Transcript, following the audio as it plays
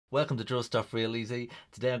Welcome to Draw Stuff Real Easy.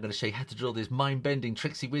 Today I'm going to show you how to draw this mind-bending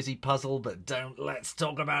Tricksy Wizzy puzzle, but let's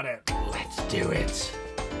talk about it. Let's do it.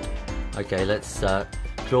 Okay, let's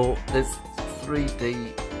draw this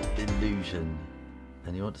 3D illusion.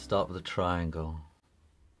 And you want to start with a triangle.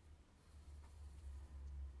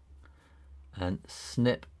 And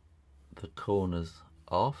snip the corners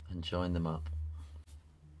off and join them up.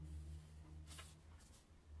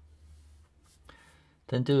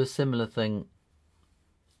 Then do a similar thing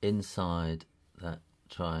inside that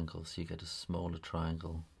triangle, so you get a smaller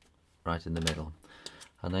triangle right in the middle,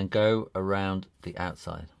 and then go around the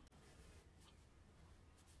outside.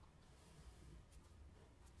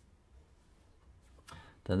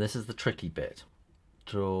 Then this is the tricky bit.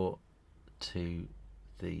 Draw to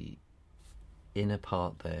the inner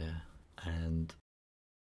part there and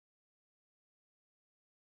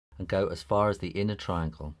go as far as the inner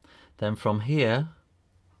triangle. Then from here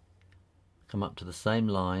come up to the same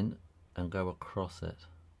line and go across it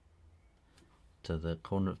to the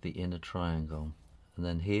corner of the inner triangle, and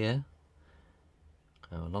then here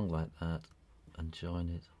go along like that and join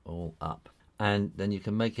it all up. And then you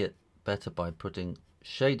can make it better by putting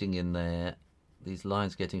shading in there, these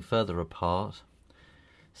lines getting further apart.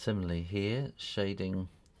 Similarly here, shading,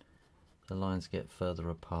 the lines get further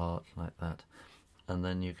apart like that, and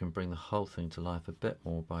then you can bring the whole thing to life a bit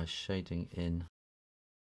more by shading in,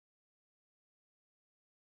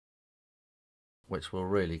 which will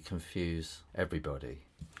really confuse everybody.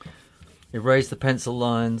 Erase the pencil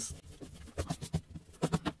lines,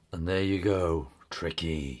 and there you go.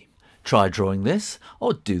 Tricky. Try drawing this,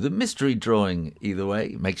 or do the mystery drawing. Either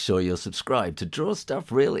way, make sure you're subscribed to Draw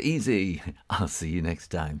Stuff Real Easy. I'll see you next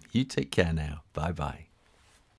time. You take care now. Bye bye.